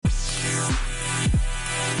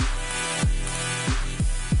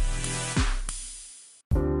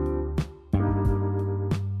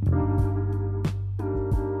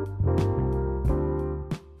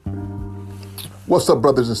What's up,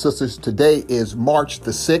 brothers and sisters? Today is March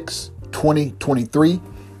the 6th, 2023.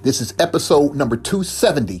 This is episode number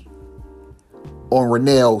 270 on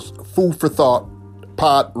Renell's Food for Thought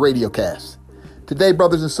Pod Radiocast. Today,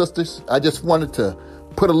 brothers and sisters, I just wanted to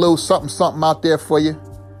put a little something out there for you.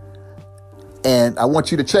 And I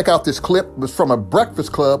want you to check out this clip. It was from a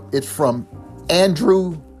Breakfast Club. It's from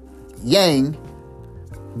Andrew Yang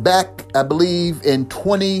back, I believe, in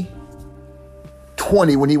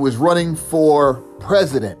 2020 when he was running for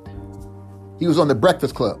president. He was on the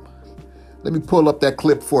Breakfast Club. Let me pull up that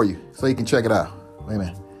clip for you so you can check it out. Wait a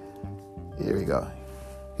minute. Here we go.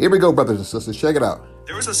 Here we go, brothers and sisters. Check it out.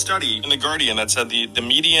 There was a study in The Guardian that said the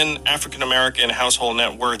median African-American household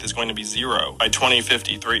net worth is going to be zero by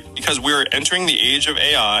 2053. Because we're entering the age of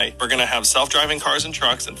AI, we're going to have self-driving cars and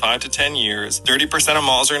trucks in 5 to 10 years. 30% of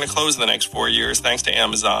malls are going to close in the next 4 years thanks to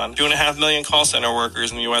Amazon. 2.5 million call center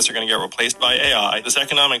workers in the U.S. are going to get replaced by AI. This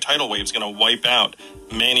economic tidal wave is going to wipe out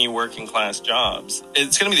many working-class jobs.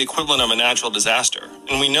 It's going to be the equivalent of a natural disaster.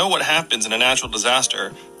 And we know what happens in a natural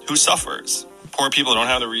disaster. Who suffers? Poor people don't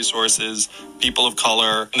have the resources, people of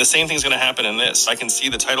color, and the same thing's going to happen in this. I can see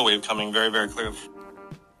the tidal wave coming very, very clearly.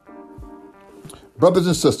 Brothers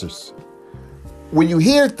and sisters, when you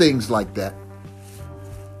hear things like that,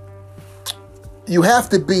 you have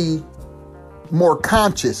to be more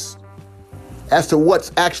conscious as to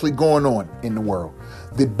what's actually going on in the world.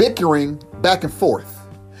 The bickering back and forth.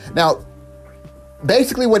 Now,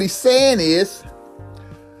 basically what he's saying is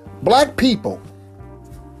black people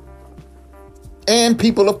and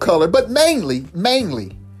people of color, but mainly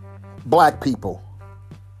black people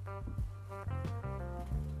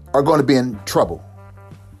are going to be in trouble.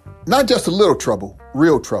 Not just a little trouble,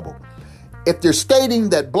 real trouble. If they're stating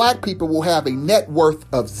that black people will have a net worth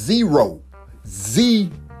of zero,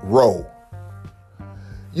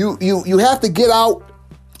 you have to get out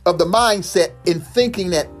of the mindset in thinking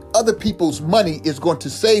that other people's money is going to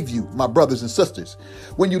save you, my brothers and sisters.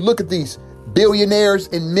 When you look at these billionaires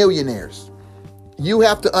and millionaires, you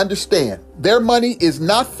have to understand their money is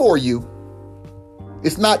not for you.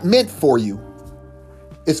 It's not meant for you.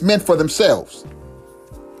 It's meant for themselves.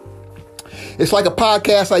 It's like a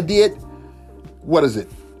podcast I did. What is it?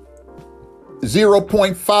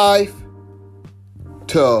 0.5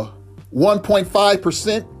 to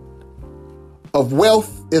 1.5% of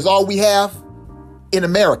wealth is all we have in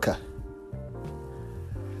America.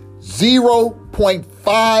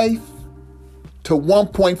 0.5 to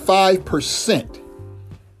 1.5%.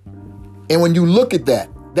 And when you look at that,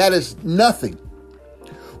 that is nothing.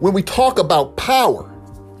 When we talk about power,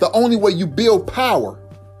 the only way you build power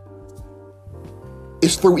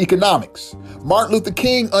is through economics. Martin Luther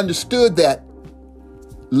King understood that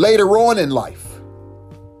later on in life.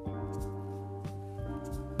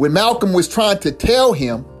 When Malcolm was trying to tell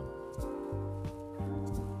him,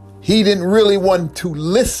 he didn't really want to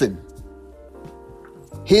listen.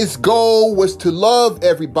 His goal was to love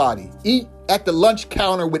everybody, eat at the lunch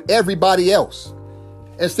counter with everybody else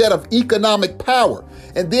instead of economic power.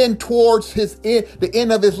 And then towards the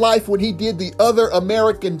end of his life, when he did the Other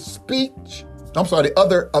America,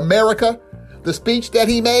 the speech that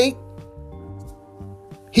he made,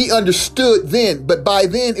 he understood then, but by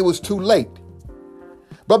then it was too late.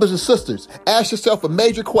 Brothers and sisters, ask yourself a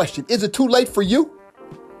major question. Is it too late for you?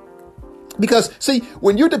 Because see,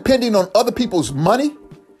 when you're depending on other people's money,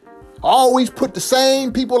 always put the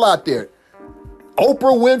same people out there.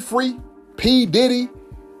 Oprah Winfrey, P. Diddy,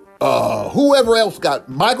 whoever else got,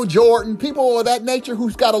 Michael Jordan, people of that nature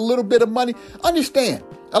who's got a little bit of money. Understand,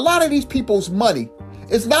 a lot of these people's money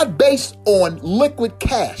is not based on liquid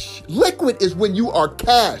cash. Liquid is when you are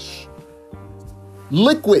cash.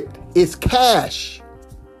 Liquid is cash.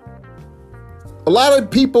 A lot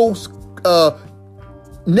of people's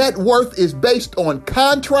net worth is based on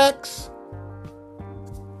contracts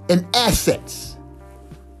and assets.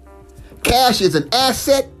 Cash is an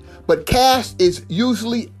asset, but cash is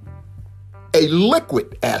usually a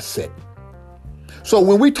liquid asset. So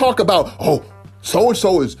when we talk about,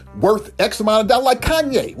 so-and-so is worth X amount of dollars, like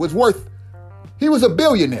Kanye was worth, he was a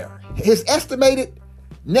billionaire. His estimated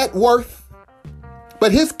net worth,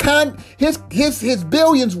 but his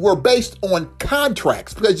billions were based on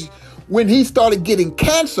contracts, because when he started getting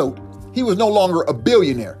canceled, he was no longer a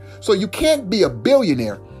billionaire. So you can't be a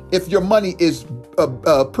billionaire if your money is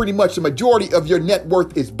pretty much the majority of your net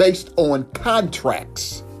worth is based on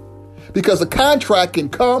contracts. Because a contract can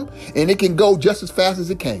come and it can go just as fast as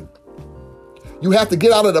it came. You have to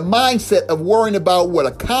get out of the mindset of worrying about what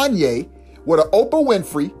a Kanye, what a Oprah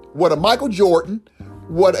Winfrey, what a Michael Jordan,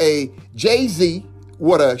 what a Jay-Z,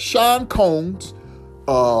 what a Sean Combs,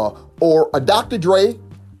 or a Dr. Dre,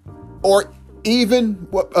 or even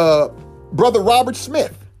Brother Robert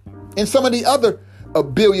Smith and some of the other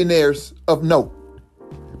billionaires of note,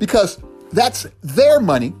 because that's their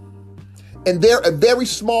money, and they're a very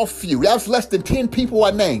small few. That's less than 10 people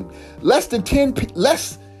I named. Less than 10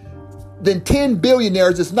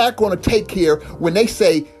 billionaires is not going to take care when they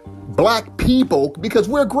say black people, because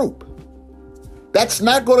we're a group. That's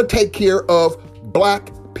not going to take care of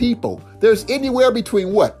black people. There's anywhere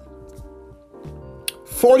between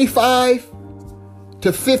 45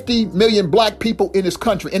 to 50 million black people in this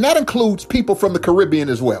country. And that includes people from the Caribbean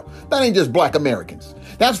as well. That ain't just black Americans.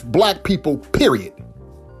 That's black people, period.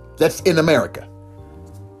 That's in America.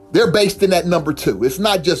 They're based in that number too. It's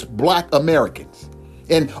not just black Americans.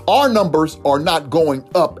 And our numbers are not going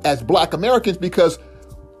up as black Americans because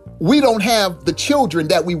we don't have the children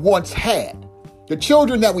that we once had. The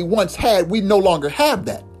children that we once had, we no longer have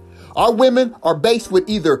that. Our women are based with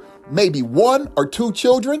either maybe 1 or 2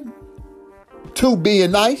 children, 2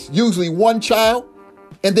 being nice, usually 1 child,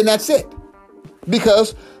 and then that's it.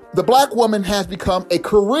 Because the black woman has become a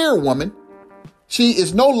career woman. She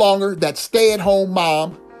is no longer that stay-at-home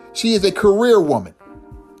mom. She is a career woman.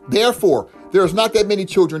 Therefore, there's not that many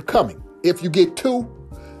children coming. If you get 2,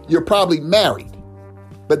 you're probably married.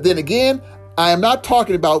 But then again, I am not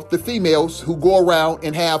talking about the females who go around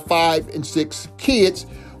and have 5 and 6 kids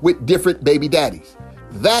with different baby daddies.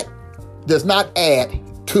 That does not add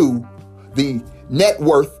to the net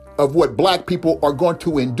worth of what black people are going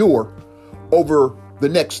to endure over the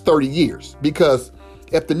next 30 years. Because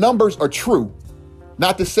if the numbers are true,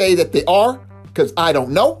 not to say that they are, because I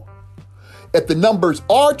don't know, if the numbers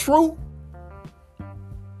are true,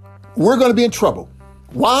 we're going to be in trouble.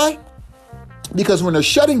 Why? Because when they're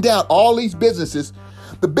shutting down all these businesses,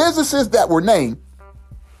 the businesses that were named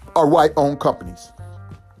are white-owned companies.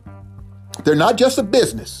 They're not just a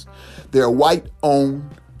business. They're white-owned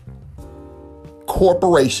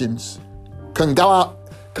corporations,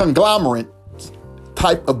 conglomerate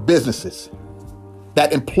type of businesses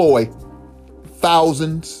that employ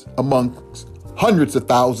thousands amongst hundreds of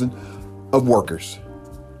thousands of workers.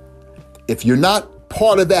 If you're not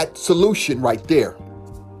part of that solution right there,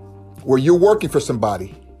 where you're working for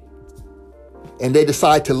somebody and they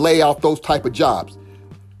decide to lay off those type of jobs,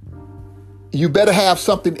 you better have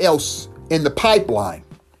something else in the pipeline,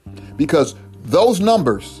 because those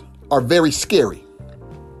numbers are very scary.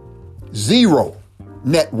 0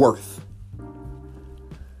 net worth.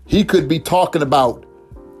 He could be talking about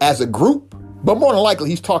as a group, but more than likely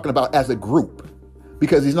he's talking about as a group,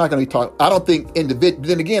 because he's not going to be talking. I don't think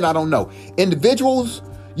then again, I don't know. Individuals,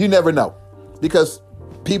 you never know, because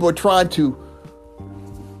people are trying to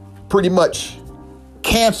pretty much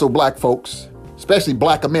cancel black folks, especially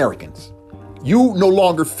black Americans. You no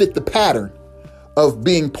longer fit the pattern of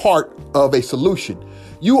being part of a solution.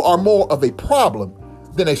 You are more of a problem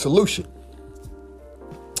than a solution.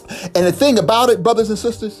 And the thing about it, brothers and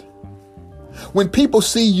sisters, when people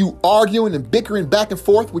see you arguing and bickering back and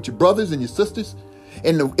forth with your brothers and your sisters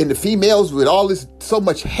and the females with all this so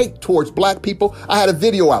much hate towards black people, I had a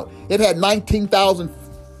video out. It had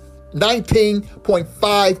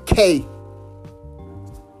 19.5K,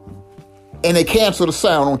 and they canceled the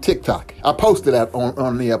sound on TikTok. I posted that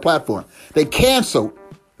on the platform. They canceled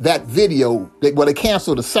that video. They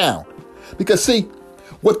canceled the sound. Because see,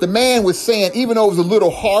 what the man was saying, even though it was a little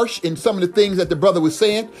harsh in some of the things that the brother was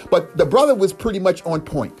saying, but the brother was pretty much on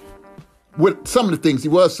point with some of the things he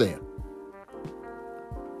was saying.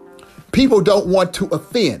 People don't want to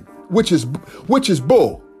offend, which is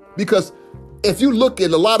bull. Because if you look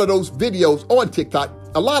at a lot of those videos on TikTok,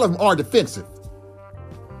 a lot of them aren't offensive.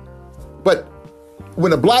 But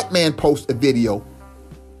when a black man posts a video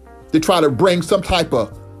to try to bring some type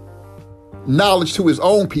of knowledge to his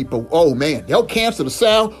own people, oh man, they'll cancel the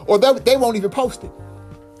sound, or they won't even post it.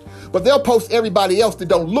 But they'll post everybody else that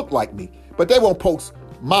don't look like me, but they won't post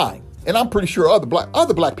mine. And I'm pretty sure other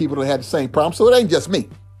black people that had the same problem, so it ain't just me.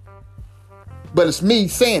 But it's me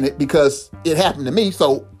saying it because it happened to me,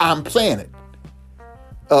 so I'm saying it.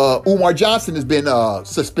 Umar Johnson has been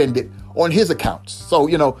suspended on his accounts. So,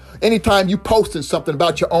 anytime you posting something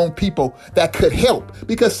about your own people that could help.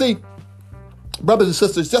 Because see, brothers and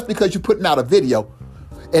sisters, just because you're putting out a video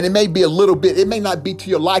and it may be it may not be to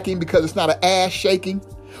your liking because it's not an ass shaking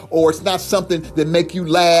or it's not something that make you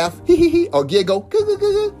laugh or giggle,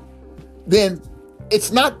 then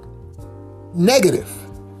it's not negative.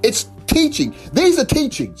 It's teaching. These are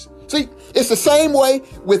teachings. See, it's the same way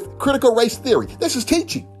with critical race theory. This is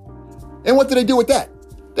teaching. And what do they do with that?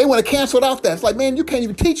 They want to cancel it off that. It's like, man, you can't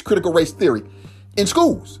even teach critical race theory in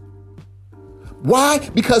schools. Why?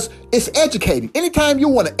 Because it's educating. Anytime you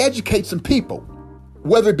want to educate some people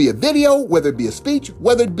whether it be a video, whether it be a speech,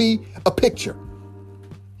 whether it be a picture.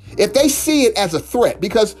 If they see it as a threat,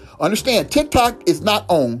 because understand, TikTok is not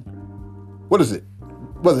owned. What is it?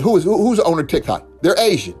 Who's the owner of TikTok? They're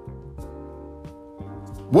Asian.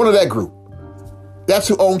 One of that group. That's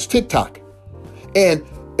who owns TikTok. And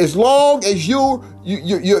as long as you're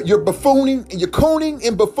buffooning and you're cooning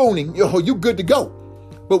and buffooning, you're good to go.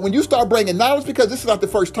 But when you start bringing knowledge, because this is not the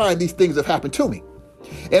first time these things have happened to me.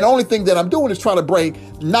 And the only thing that I'm doing is trying to bring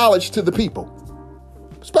knowledge to the people,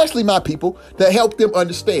 especially my people, to help them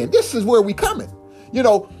understand. This is where we coming.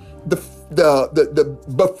 The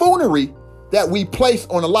buffoonery that we place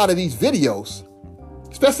on a lot of these videos,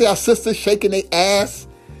 especially our sisters shaking their ass,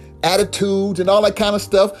 attitudes and all that kind of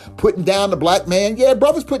stuff, putting down the black man. Yeah,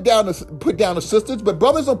 brothers put down the sisters, but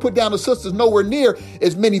brothers don't put down the sisters nowhere near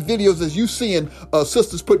as many videos as you seeing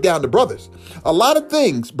sisters put down the brothers. A lot of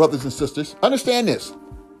things, brothers and sisters, understand this.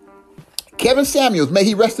 Kevin Samuels, may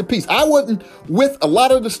he rest in peace. I wasn't with a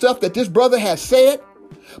lot of the stuff that this brother has said,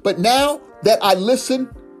 but now that I listen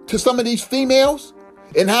to some of these females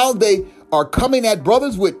and how they are coming at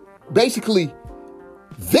brothers with basically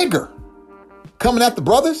vigor, coming at the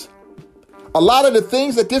brothers, a lot of the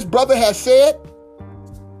things that this brother has said,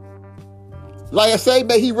 like I say,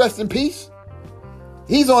 may he rest in peace.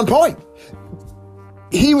 He's on point.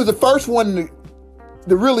 He was the first one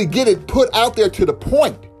to really get it put out there to the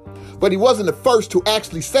point, but he wasn't the first to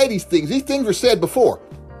actually say these things. These things were said before.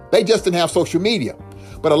 They just didn't have social media.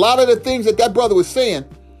 But a lot of the things that brother was saying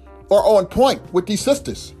are on point with these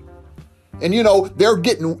sisters. And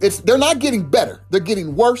they're not getting better. They're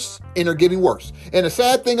getting worse, and they're getting worse. And the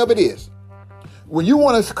sad thing of it is, when you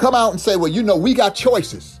want to come out and say, well, we got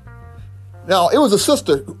choices. Now, it was a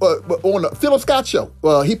sister on the Philip Scott show.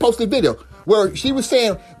 He posted a video where she was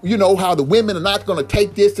saying, how the women are not going to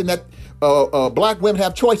take this and that black women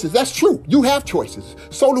have choices. That's true. You have choices.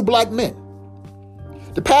 So do black men.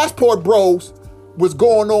 The passport bros was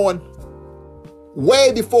going on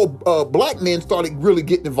way before black men started really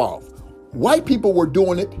getting involved. White people were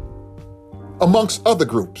doing it amongst other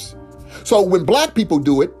groups. So when black people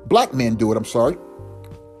do it, black men do it,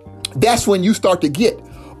 that's when you start to get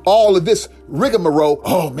all of this rigmarole.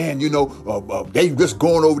 Oh man, they just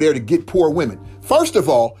going over there to get poor women. First of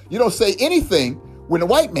all, you don't say anything when the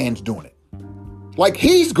white man's doing it. Like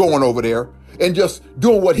he's going over there and just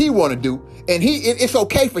doing what he want to do. And it's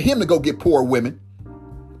okay for him to go get poor women.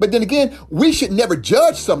 But then again, we should never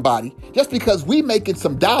judge somebody just because we making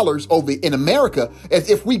some dollars over in America as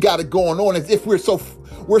if we got it going on, as if we're so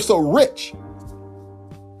rich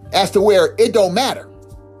as to where it don't matter.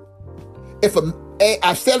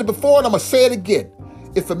 I've said it before and I'm going to say it again.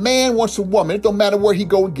 If a man wants a woman, it don't matter where he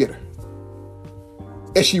go and get her.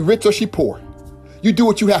 Is she rich or she poor? You do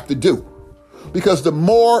what you have to do. Because the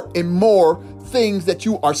more and more things that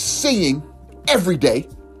you are seeing every day,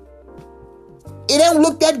 it don't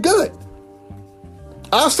look that good.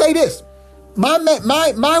 I'll say this.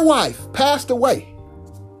 My wife passed away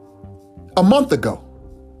a month ago.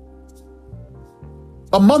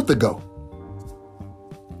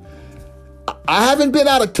 I haven't been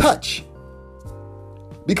out of touch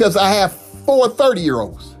because I have 4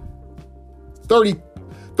 30-year-olds, 30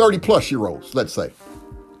 plus year olds, let's say.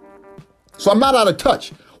 So I'm not out of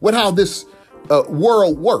touch with how this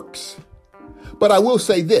world works. But I will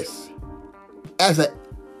say this. As an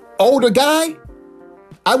older guy,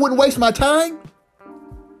 I wouldn't waste my time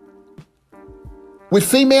with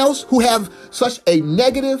females who have such a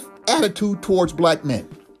negative attitude towards black men.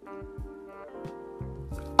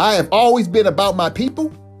 I have always been about my people,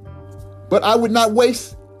 but I would not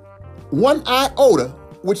waste one iota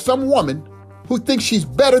with some woman who thinks she's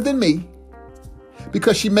better than me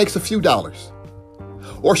because she makes a few dollars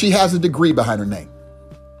or she has a degree behind her name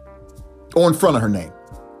or in front of her name.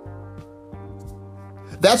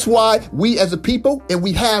 That's why we as a people, and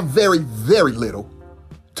we have very, very little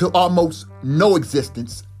to almost no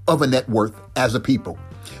existence of a net worth as a people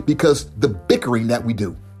because the bickering that we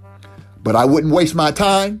do. But I wouldn't waste my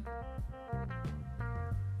time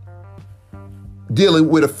dealing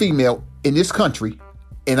with a female in this country,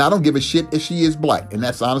 and I don't give a shit if she is black, and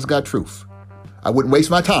that's honest God truth. I wouldn't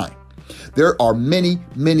waste my time. There are many,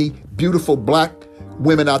 many beautiful black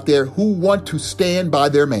women out there who want to stand by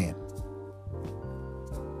their man.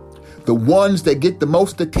 The ones that get the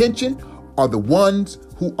most attention are the ones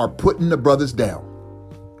who are putting the brothers down.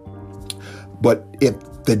 But if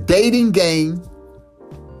the dating game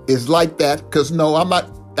is like that, because no, I'm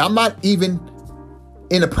not even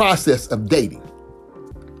in the process of dating.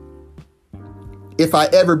 If I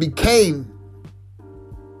ever became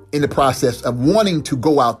in the process of wanting to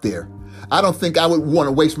go out there, I don't think I would want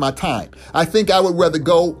to waste my time. I think I would rather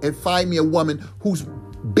go and find me a woman who's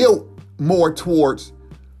built more towards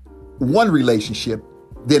one relationship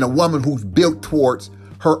than a woman who's built towards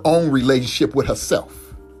her own relationship with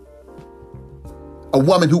herself. A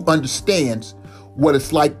woman who understands what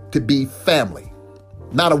it's like to be family.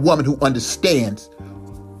 Not a woman who understands,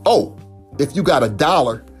 oh, if you got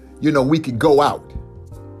 $1, we could go out.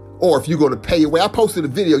 Or if you're going to pay your way. I posted a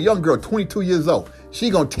video, young girl, 22 years old.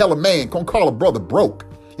 She going to tell a man, going to call her brother broke.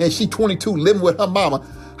 And she 22 living with her mama.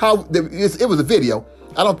 It was a video.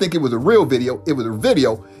 I don't think it was a real video. It was a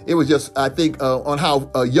video. It was just, I think, on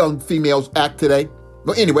how young females act today.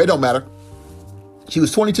 But anyway, it don't matter. She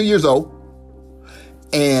was 22 years old.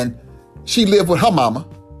 And she lived with her mama.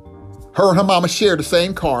 Her and her mama shared the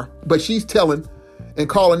same car. But she's telling and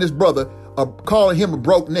calling this brother, calling him a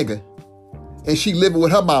broke nigga. And she living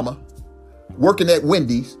with her mama, working at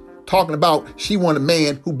Wendy's, talking about she want a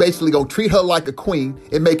man who basically gonna treat her like a queen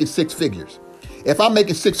and making 6 figures. If I'm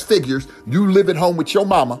making 6 figures, you live at home with your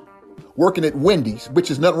mama, working at Wendy's,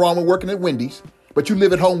 which is nothing wrong with working at Wendy's, but you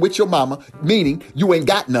live at home with your mama, meaning you ain't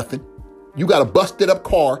got nothing. You got a busted up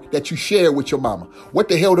car that you share with your mama. What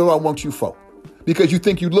the hell do I want you for? Because you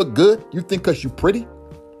think you look good? You think because you pretty?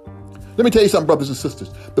 Let me tell you something, brothers and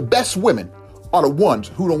sisters. The best women are the ones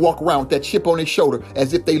who don't walk around with that chip on their shoulder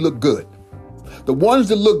as if they look good. The ones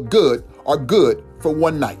that look good are good for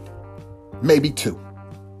one night, maybe 2.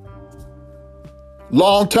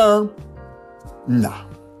 Long term, nah.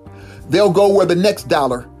 They'll go where the next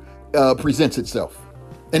dollar presents itself.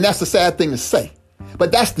 And that's a sad thing to say.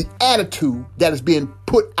 But that's the attitude that is being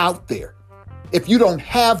put out there. If you don't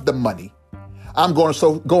have the money, I'm going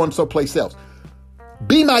someplace else.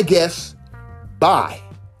 Be my guest. Bye.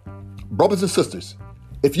 Brothers and sisters,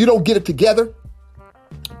 if you don't get it together,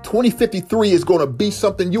 2053 is going to be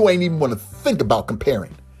something you ain't even want to think about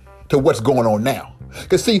comparing to what's going on now.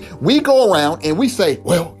 Because see, we go around and we say,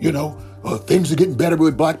 well, things are getting better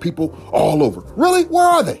with black people all over. Really? Where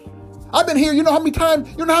are they? I've been here, you know how many times,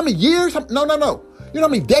 you know how many years? No. You know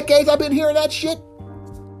how many decades I've been hearing that shit?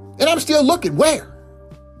 And I'm still looking. Where?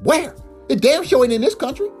 It damn sure ain't in this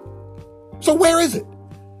country. So where is it?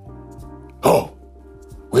 Oh,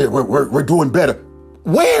 we're doing better.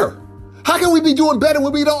 Where? How can we be doing better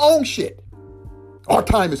when we don't own shit? Our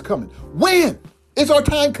time is coming. When is our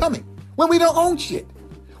time coming? When we don't own shit.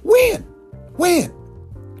 When?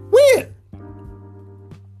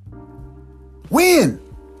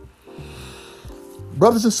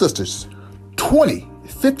 Brothers and sisters,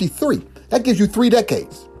 2053, that gives you 3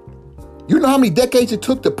 decades. You know how many decades it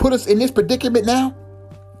took to put us in this predicament now?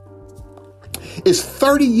 Is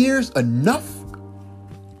 30 years enough?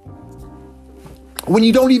 When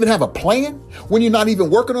you don't even have a plan, when you're not even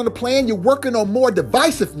working on a plan, you're working on more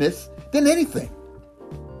divisiveness than anything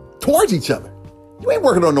towards each other. You ain't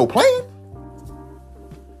working on no plan.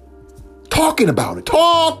 Talking about it.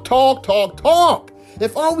 Talk.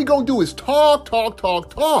 If all we gonna do is talk.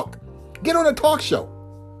 Get on a talk show.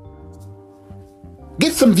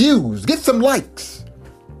 Get some views. Get some likes.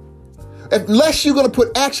 Unless you're gonna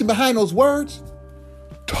put action behind those words,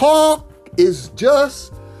 talk is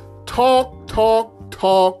just talk.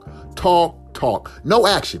 No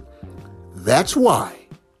action. That's why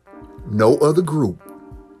no other group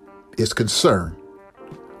is concerned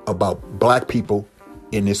about black people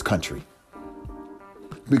in this country.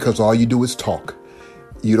 Because all you do is talk.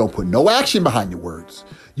 You don't put no action behind your words.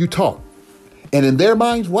 You talk. And in their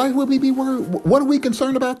minds, why would we be worried? What are we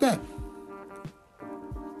concerned about that?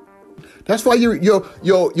 That's why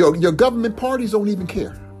your government parties don't even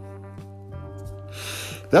care.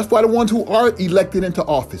 That's why the ones who are elected into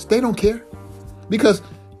office, they don't care. Because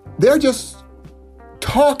they're just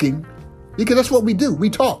talking, because that's what we do. We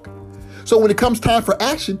talk. So when it comes time for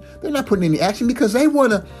action, they're not putting any action because they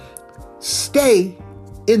want to stay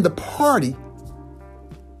in the party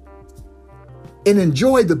and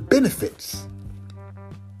enjoy the benefits.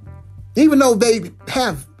 Even though they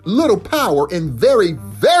have little power and very,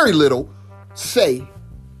 very little say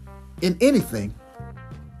in anything,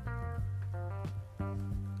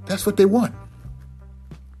 that's what they want.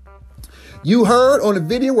 You heard on the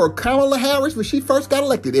video where Kamala Harris, when she first got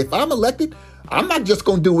elected, if I'm elected, I'm not just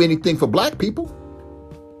going to do anything for black people.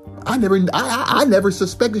 I never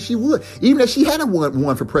suspected she would, even if she hadn't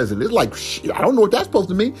won for president. It's like, I don't know what that's supposed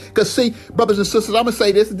to mean. Because see, brothers and sisters, I'm going to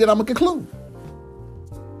say this and then I'm going to conclude.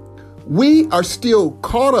 We are still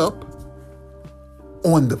caught up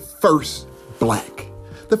on the first black.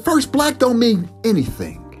 The first black don't mean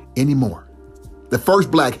anything anymore. The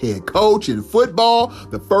first black head coach in football,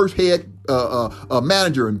 the first head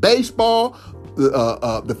manager in baseball,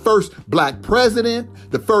 the first black president,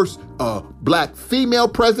 the first black female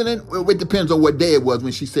president. It depends on what day it was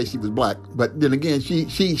when she said she was black. But then again,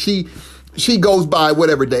 she goes by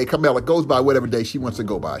whatever day. Kamala goes by whatever day she wants to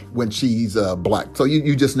go by when she's black. So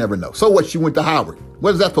you just never know. So what? She went to Howard.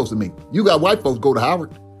 What is that supposed to mean? You got white folks go to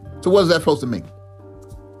Howard. So what is that supposed to mean?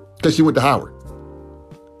 Because she went to Howard.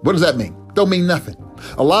 What does that mean? Don't mean nothing.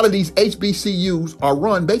 A lot of these HBCUs are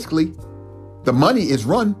run, basically, the money is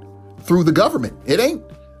run through the government. It ain't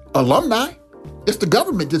alumni. It's the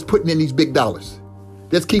government that's putting in these big dollars.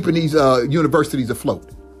 That's keeping these universities afloat.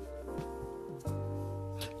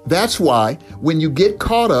 That's why when you get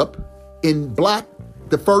caught up in black,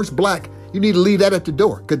 the first black, you need to leave that at the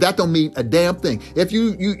door, because that don't mean a damn thing. If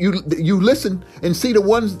you listen and see the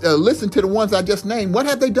ones, listen to the ones I just named, what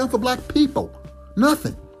have they done for black people?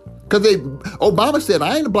 Nothing. Because Obama said,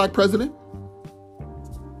 I ain't a black president.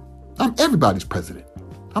 I'm everybody's president.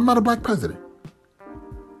 I'm not a black president.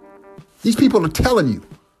 These people are telling you,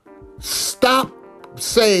 stop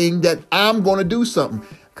saying that I'm going to do something,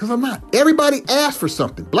 because I'm not. Everybody asked for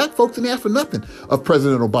something. Black folks didn't ask for nothing of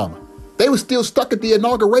President Obama. They were still stuck at the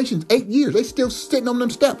inaugurations 8 years. They still sitting on them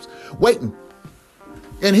steps, waiting.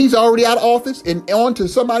 And he's already out of office and on to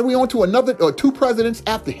somebody. We on to another or two presidents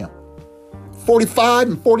after him. 45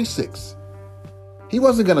 and 46. He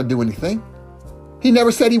wasn't going to do anything. He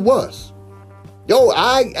never said he was. Yo,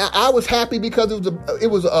 I was happy because it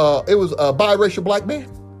was a biracial black man.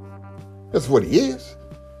 That's what he is.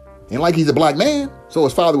 Ain't like he's a black man. So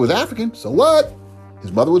his father was African. So what?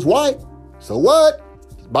 His mother was white. So what?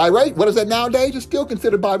 He's biracial. What is that nowadays? It's still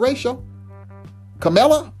considered biracial.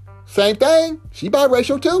 Kamala, same thing. She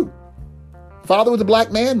biracial too. Father was a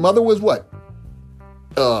black man. Mother was what?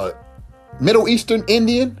 Middle Eastern,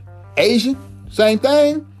 Indian, Asian, same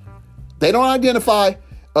thing. They don't identify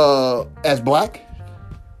as black.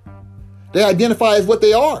 They identify as what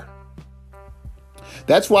they are.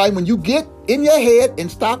 That's why when you get in your head and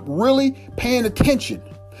stop really paying attention,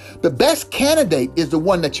 the best candidate is the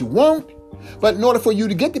one that you want. But in order for you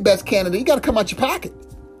to get the best candidate, you got to come out your pocket.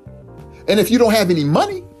 And if you don't have any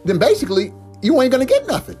money, then basically you ain't going to get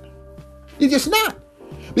nothing. You're just not.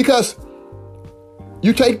 Because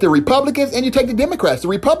you take the Republicans and you take the Democrats. The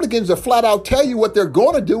Republicans are flat out tell you what they're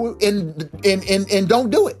going to do and don't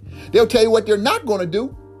do it. They'll tell you what they're not going to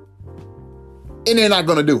do, and they're not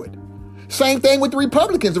going to do it. Same thing with the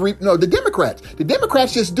Republicans. The Democrats. The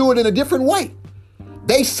Democrats just do it in a different way.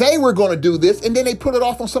 They say we're going to do this, and then they put it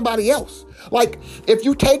off on somebody else. Like if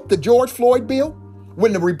you take the George Floyd bill,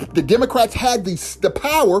 when the Democrats had the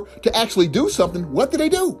power to actually do something, what did they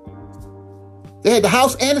do? They had the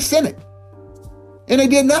House and the Senate. And they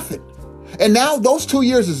did nothing. And now those 2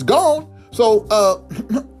 years is gone. So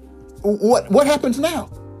what happens now?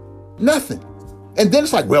 Nothing. And then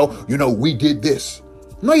it's like, well, we did this.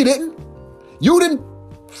 No, you didn't. You didn't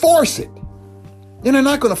force it. And they're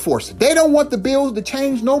not going to force it. They don't want the bills to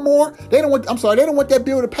change no more. They don't want that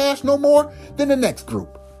bill to pass no more than the next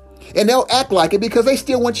group. And they'll act like it because they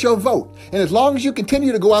still want your vote. And as long as you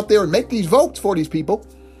continue to go out there and make these votes for these people,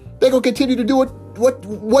 they're going to continue to do it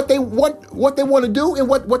what they want to do and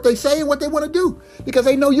what they say and what they want to do, because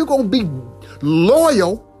they know you're going to be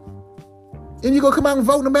loyal and you're going to come out and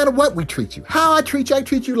vote no matter what we treat you. How I treat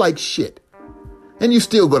you like shit. And you're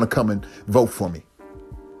still going to come and vote for me.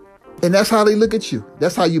 And that's how they look at you.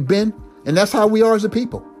 That's how you've been. And that's how we are as a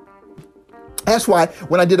people. That's why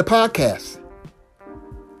when I did a podcast,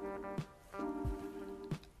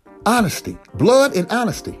 honesty, blood and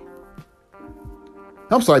honesty.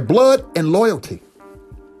 Blood and loyalty.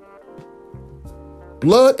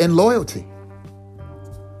 Blood and loyalty.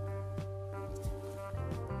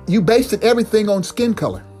 You based everything on skin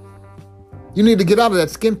color. You need to get out of that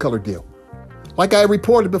skin color deal. Like I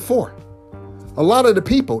reported before, a lot of the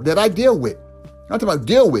people that I deal with, I'm talking about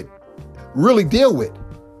really deal with,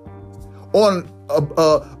 on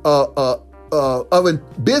a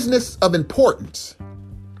business of importance,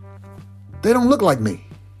 they don't look like me.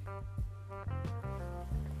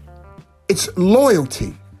 It's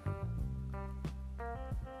loyalty.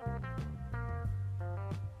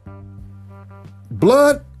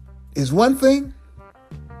 Blood is one thing.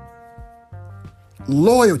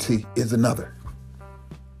 Loyalty is another.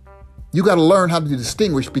 You got to learn how to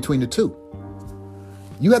distinguish between the two.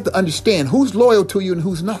 You have to understand who's loyal to you and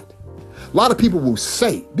who's not. A lot of people will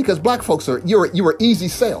say, because black folks you're an easy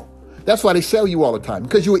sell. That's why they sell you all the time,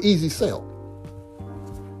 because you're an easy sell.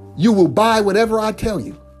 You will buy whatever I tell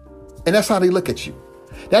you. And that's how they look at you.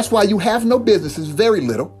 That's why you have no businesses, very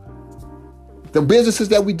little. The businesses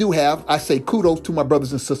that we do have, I say kudos to my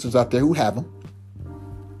brothers and sisters out there who have them.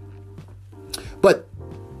 But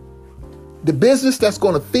The business that's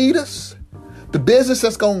going to feed us, the business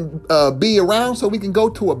that's going to be around so we can go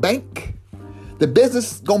to a bank, the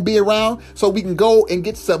business is going to be around so we can go and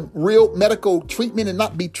get some real medical treatment and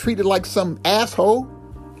not be treated like some asshole,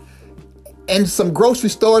 and some grocery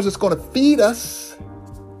stores that's going to feed us,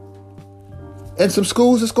 and some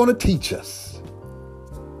schools that's going to teach us.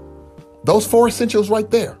 Those four essentials right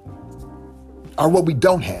there are what we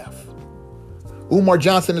don't have. Umar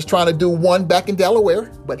Johnson is trying to do one back in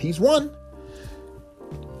Delaware, but he's won.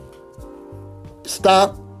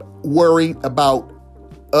 Stop worrying about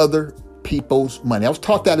other people's money. I was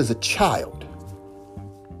taught that as a child.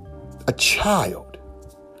 A child.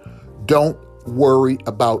 Don't worry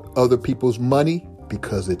about other people's money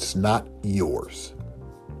because it's not yours.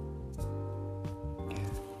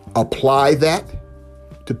 Apply that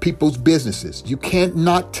to people's businesses. You can't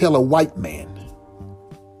not tell a white man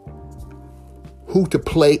who to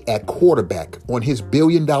play at quarterback on his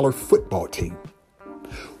billion-dollar football team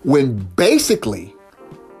when basically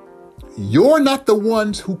you're not the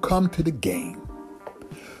ones who come to the game.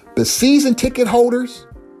 The season ticket holders,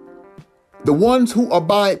 the ones who are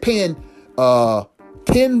paying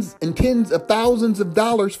tens and tens of thousands of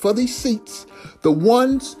dollars for these seats, the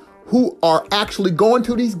ones who are actually going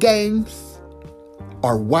to these games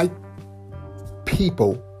are white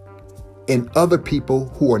people and other people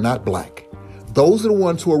who are not black. Those are the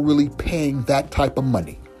ones who are really paying that type of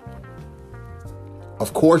money.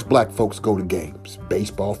 Of course, black folks go to games,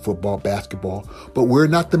 baseball, football, basketball, but we're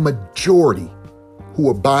not the majority who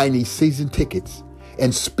are buying these season tickets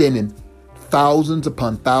and spending thousands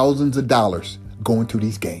upon thousands of dollars going to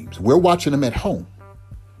these games. We're watching them at home.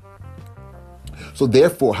 So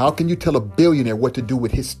therefore, how can you tell a billionaire what to do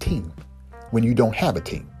with his team when you don't have a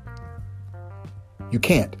team? You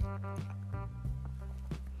can't.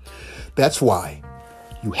 That's why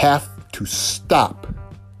you have to stop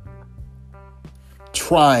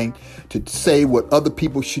trying to say what other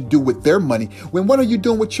people should do with their money when what are you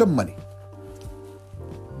doing with your money?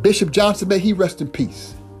 Bishop Johnson, may he rest in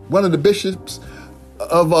peace. One of the bishops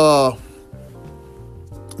of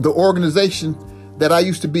the organization that I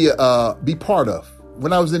used to be part of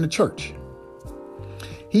when I was in the church.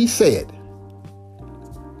 He said,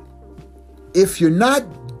 if you're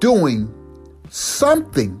not doing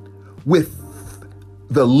something with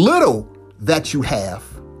the little that you have,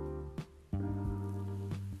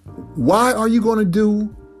 why are you going to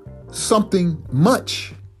do something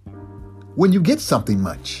much when you get something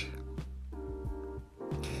much?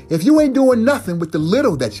 If you ain't doing nothing with the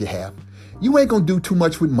little that you have, you ain't going to do too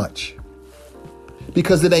much with much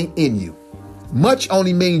because it ain't in you. Much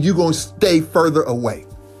only means you're going to stay further away.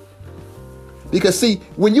 Because see,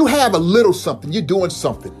 when you have a little something, you're doing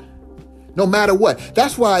something, no matter what.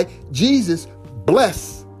 That's why Jesus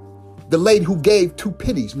blessed the lady who gave 2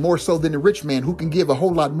 pennies more so than the rich man who can give a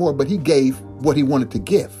whole lot more, but he gave what he wanted to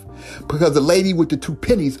give. Because the lady with the 2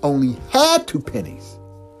 pennies only had 2 pennies.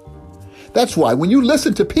 That's why when you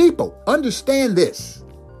listen to people, understand this.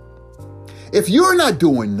 If you're not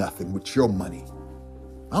doing nothing with your money,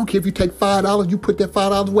 I don't care if you take $5, you put that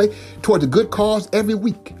 $5 away towards a good cause every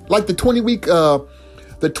week. Like the 52-week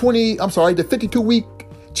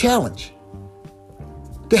challenge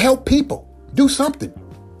to help people. Do something.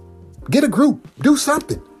 Get a group. Do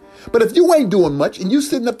something. But if you ain't doing much and you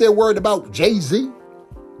sitting up there worried about Jay-Z,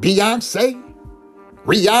 Beyonce,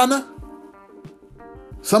 Rihanna,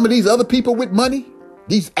 some of these other people with money,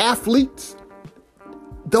 these athletes,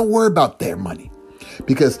 don't worry about their money.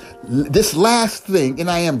 Because this last thing, and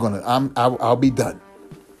I'll be done.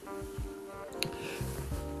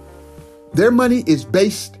 Their money is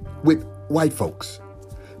based with white folks.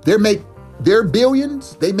 They make their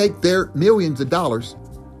billions, they make their millions of dollars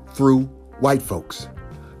through white folks,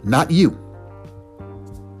 not you.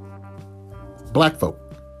 Black folk.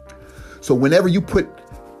 So whenever you put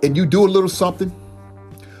and you do a little something,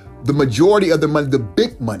 the majority of the money, the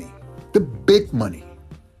big money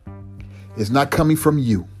is not coming from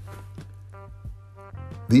you.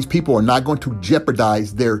 These people are not going to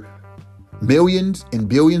jeopardize their millions and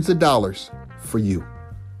billions of dollars for you.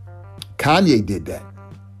 Kanye did that.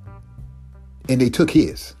 And they took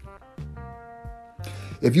his.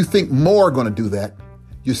 If you think more are going to do that,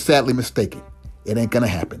 you're sadly mistaken. It ain't going to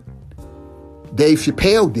happen. Dave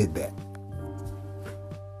Chappelle did that.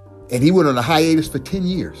 And he went on a hiatus for 10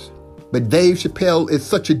 years. But Dave Chappelle is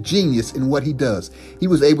such a genius in what he does. He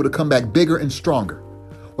was able to come back bigger and stronger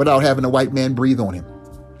without having a white man breathe on him.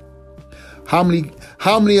 How many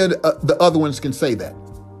of the other ones can say that?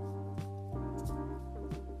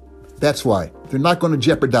 That's why they're not going to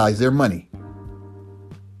jeopardize their money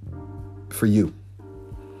for you.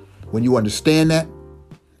 When you understand that,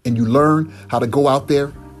 and you learn how to go out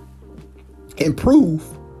there and prove.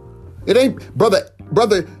 It ain't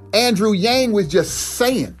brother Andrew Yang was just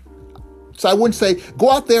saying. So I wouldn't say go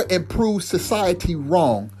out there and prove society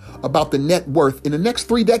wrong about the net worth in the next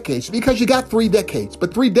 3 decades, because you got 3 decades,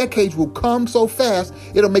 but 3 decades will come so fast,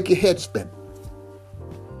 it'll make your head spin.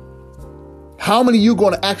 How many of you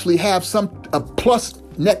going to actually have a plus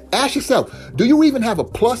net? Ask yourself, do you even have a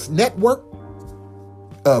plus net worth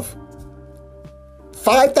of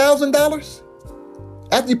 $5,000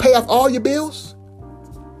 after you pay off all your bills?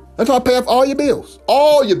 That's why I pay off all your bills.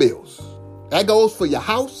 All your bills. That goes for your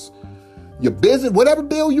house, your business, whatever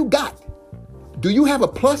bill you got. Do you have a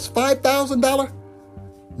plus $5,000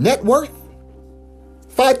 net worth?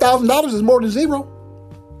 $5,000 is more than zero.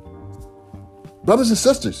 Brothers and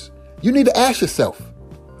sisters, you need to ask yourself,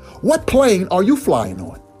 what plane are you flying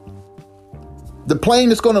on? The plane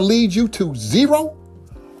that's going to lead you to zero,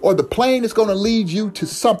 or the plane that's going to lead you to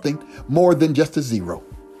something more than just a zero?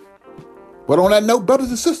 But on that note, brothers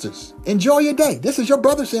and sisters, enjoy your day. This is your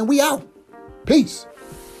brother saying we out. Peace.